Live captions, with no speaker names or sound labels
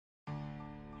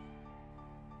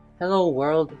Hello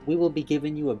world, we will be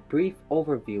giving you a brief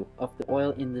overview of the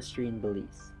oil industry in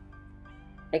Belize.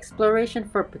 Exploration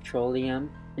for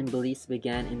petroleum in Belize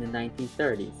began in the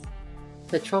 1930s.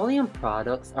 Petroleum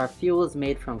products are fuels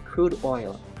made from crude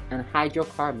oil and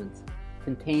hydrocarbons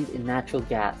contained in natural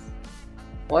gas.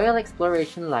 Oil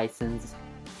exploration licenses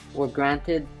were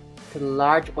granted to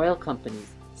large oil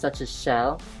companies such as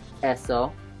Shell,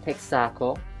 Esso,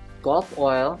 Texaco, Gulf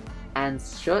Oil, and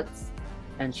Schutz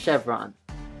and Chevron,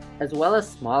 as well as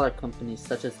smaller companies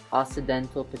such as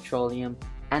Occidental Petroleum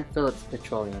and Phillips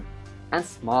Petroleum, and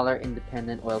smaller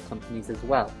independent oil companies as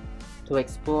well, to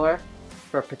explore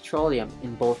for petroleum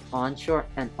in both onshore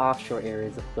and offshore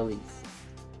areas of Belize.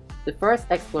 The first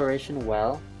exploration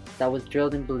well that was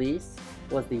drilled in Belize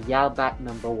was the Yalbak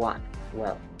No. 1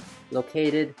 well,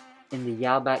 located in the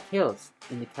Yalbak Hills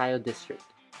in the Cayo district.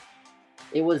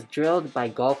 It was drilled by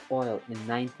Gulf Oil in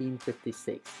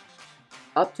 1956.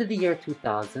 Up to the year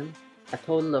 2000, a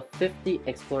total of 50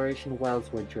 exploration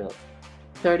wells were drilled,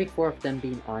 34 of them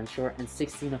being onshore and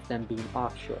 16 of them being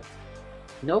offshore.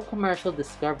 No commercial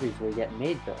discoveries were yet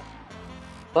made though,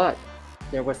 but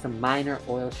there were some minor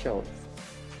oil shows.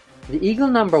 The Eagle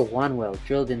No. 1 well,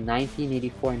 drilled in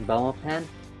 1984 in Belmopan,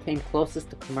 came closest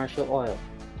to commercial oil,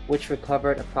 which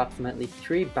recovered approximately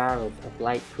 3 barrels of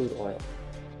light crude oil,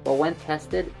 but when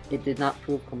tested, it did not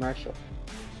prove commercial.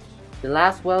 The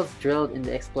last wells drilled in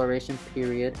the exploration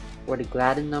period were the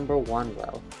Gladden No. 1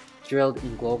 well, drilled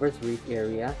in Glover's Reef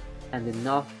area, and the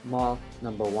Nuff Mall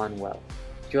No. 1 well,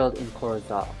 drilled in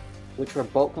Corozal, which were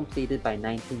both completed by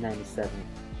 1997.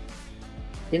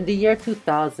 In the year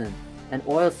 2000, an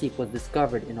oil seep was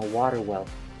discovered in a water well,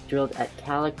 drilled at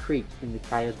Cala Creek in the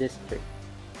Cayo district.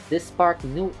 This sparked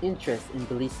new interest in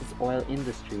Belize's oil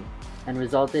industry and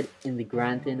resulted in the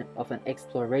granting of an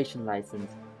exploration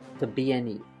license to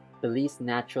BNE, Belize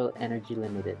Natural Energy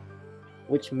Limited,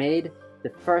 which made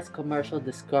the first commercial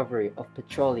discovery of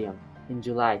petroleum in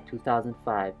July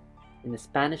 2005 in the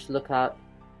Spanish Lookout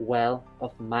well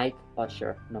of Mike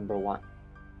Usher No. 1.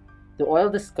 The oil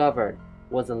discovered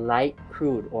was a light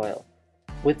crude oil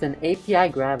with an API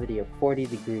gravity of 40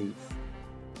 degrees.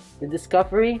 The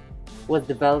discovery was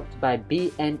developed by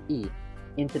BNE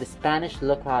into the Spanish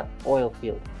Lookout oil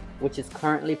field, which is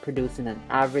currently producing an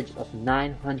average of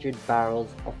 900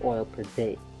 barrels of oil per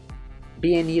day.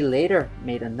 BNE later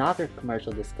made another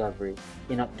commercial discovery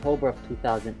in October of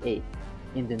 2008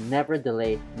 in the Never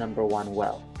Delay No. 1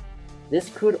 well. This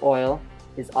crude oil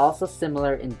is also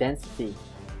similar in density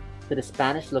to the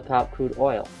Spanish Lookout crude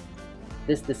oil.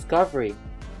 This discovery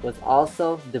was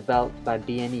also developed by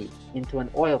BNE into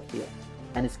an oil field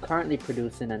and is currently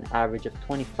producing an average of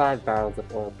 25 barrels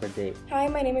of oil per day. Hi,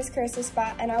 my name is Carissa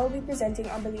Espat, and I will be presenting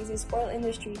on Belize's oil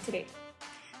industry today.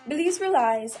 Belize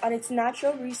relies on its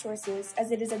natural resources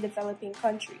as it is a developing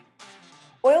country.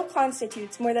 Oil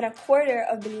constitutes more than a quarter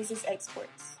of Belize's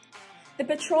exports. The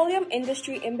petroleum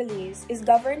industry in Belize is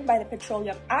governed by the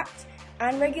Petroleum Act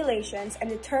and regulations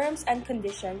and the terms and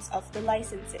conditions of the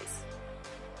licenses.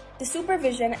 The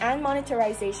supervision and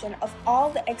monitorization of all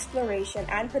the exploration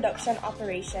and production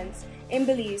operations in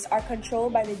Belize are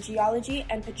controlled by the Geology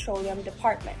and Petroleum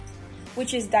Department,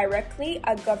 which is directly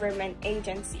a government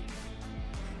agency.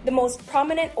 The most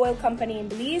prominent oil company in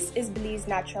Belize is Belize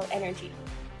Natural Energy.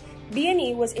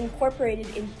 BNE was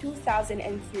incorporated in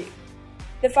 2003.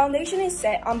 The foundation is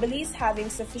set on Belize having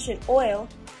sufficient oil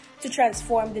to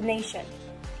transform the nation.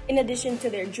 In addition to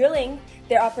their drilling,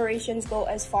 their operations go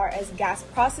as far as gas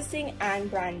processing and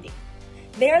branding.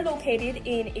 They are located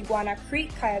in Iguana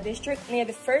Creek, Cayo district, near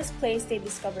the first place they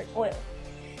discovered oil.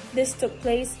 This took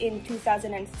place in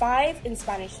 2005 in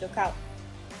Spanish Lookout.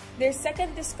 Their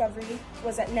second discovery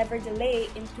was at Never Delay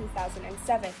in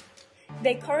 2007.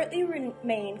 They currently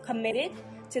remain committed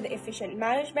to the efficient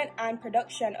management and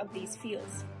production of these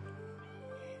fields.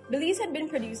 Belize had been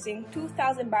producing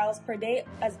 2,000 barrels per day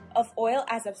of oil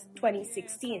as of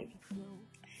 2016.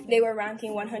 They were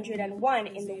ranking 101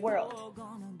 in the world.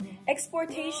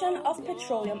 Exportation of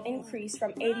petroleum increased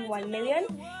from 81 million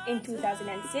in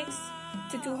 2006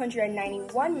 to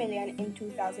 291 million in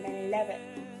 2011.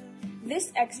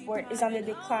 This export is on the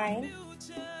decline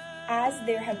as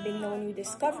there have been no new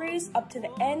discoveries up to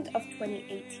the end of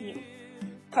 2018.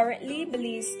 Currently,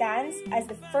 Belize stands as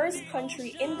the first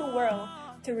country in the world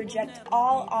to reject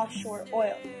all offshore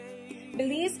oil.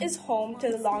 Belize is home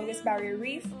to the longest barrier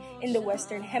reef in the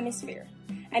Western Hemisphere,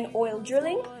 and oil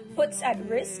drilling puts at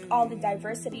risk all the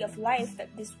diversity of life that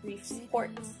this reef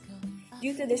supports.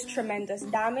 Due to this tremendous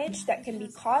damage that can be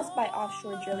caused by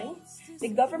offshore drilling, the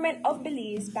government of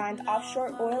Belize banned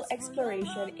offshore oil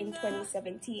exploration in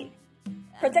 2017.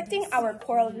 Protecting our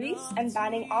coral reefs and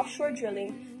banning offshore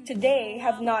drilling today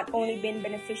have not only been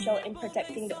beneficial in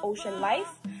protecting the ocean life,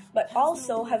 but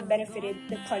also have benefited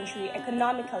the country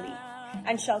economically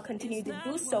and shall continue to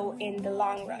do so in the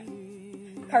long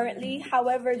run. Currently,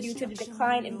 however, due to the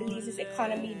decline in Belize's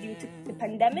economy due to the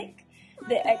pandemic,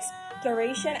 the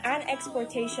exploration and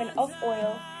exportation of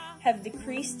oil have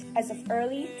decreased as of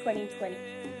early 2020.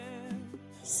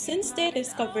 Since they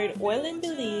discovered oil in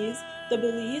Belize, the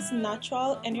Belize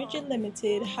Natural Energy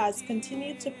Limited has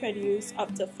continued to produce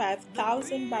up to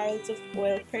 5,000 barrels of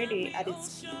oil per day at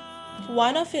its peak.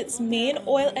 One of its main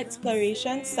oil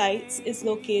exploration sites is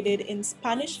located in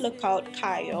Spanish Lookout,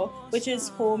 Cayo, which is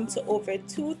home to over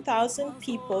 2,000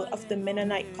 people of the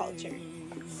Mennonite culture.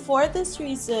 For this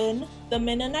reason, the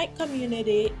Mennonite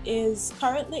community is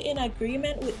currently in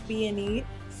agreement with B&E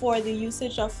for the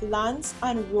usage of lands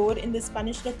and road in the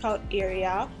Spanish Lookout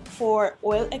area for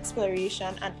oil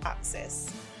exploration and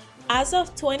access. As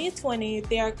of 2020,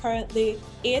 there are currently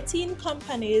 18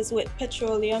 companies with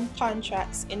petroleum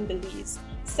contracts in Belize,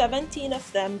 17 of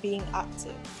them being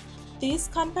active. These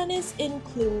companies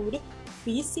include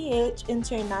BCH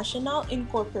International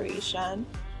Incorporation,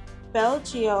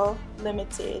 Belgeo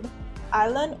Limited,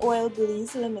 Island Oil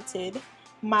Belize Limited,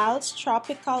 Miles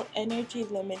Tropical Energy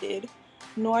Limited,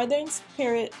 Northern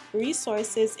Spirit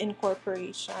Resources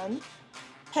Incorporation,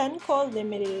 Penco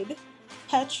Limited,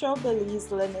 Petro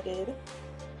Belize Limited,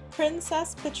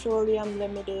 Princess Petroleum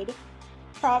Limited,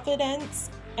 Providence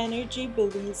Energy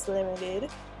Belize Limited,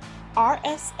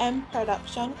 RSM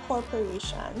Production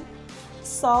Corporation,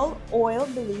 Sol Oil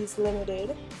Belize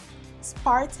Limited,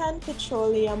 Spartan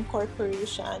Petroleum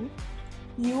Corporation,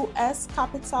 U.S.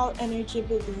 Capital Energy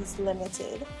Belize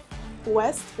Limited,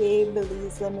 West Bay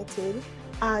Belize Limited,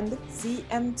 and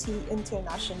ZMT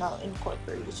International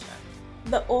Incorporation.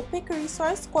 The OPEC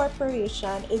Resource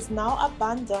Corporation is now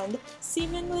abandoned,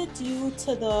 seemingly due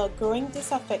to the growing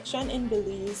disaffection in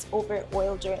Belize over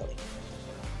oil drilling.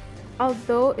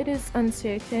 Although it is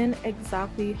uncertain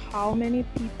exactly how many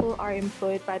people are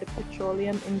employed by the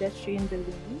petroleum industry in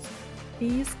Belize,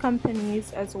 these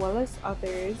companies, as well as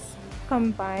others,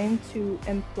 combine to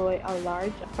employ a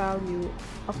large value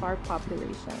of our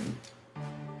population.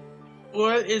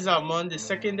 Oil is among the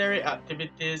secondary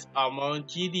activities among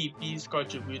GDP's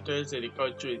contributors in the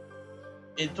country.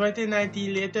 In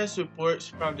 2019, latest reports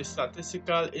from the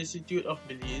Statistical Institute of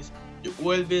Belize, the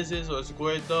oil business was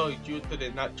going down due to the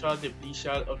natural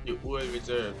depletion of the oil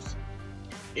reserves.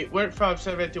 It went from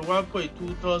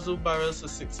 71.2 thousand barrels to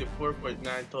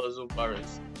 64.9 thousand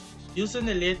barrels. Using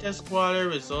the latest quarter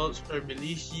results for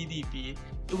Belize GDP,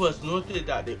 it was noted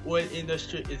that the oil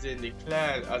industry is in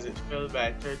decline as it fell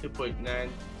by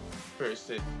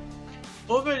 30.9%.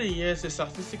 Over the years, the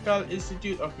Statistical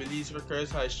Institute of Belize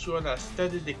records has shown a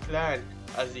steady decline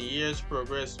as the years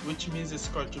progress, which means its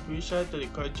contribution to the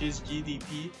country's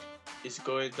GDP is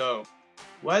going down.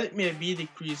 While it may be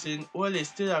decreasing, oil is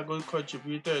still a good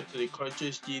contributor to the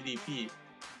country's GDP.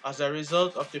 As a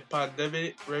result of the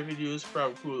pandemic, revenues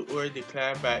from crude oil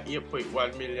declined by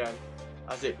 8.1 million,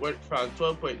 as it went from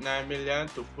 12.9 million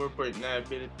to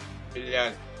 4.9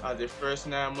 billion, as the first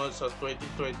 9 months of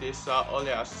 2020 saw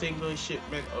only a single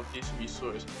shipment of this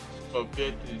resource,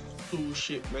 compared to the 2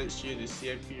 shipments during the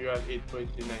same period in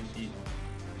 2019.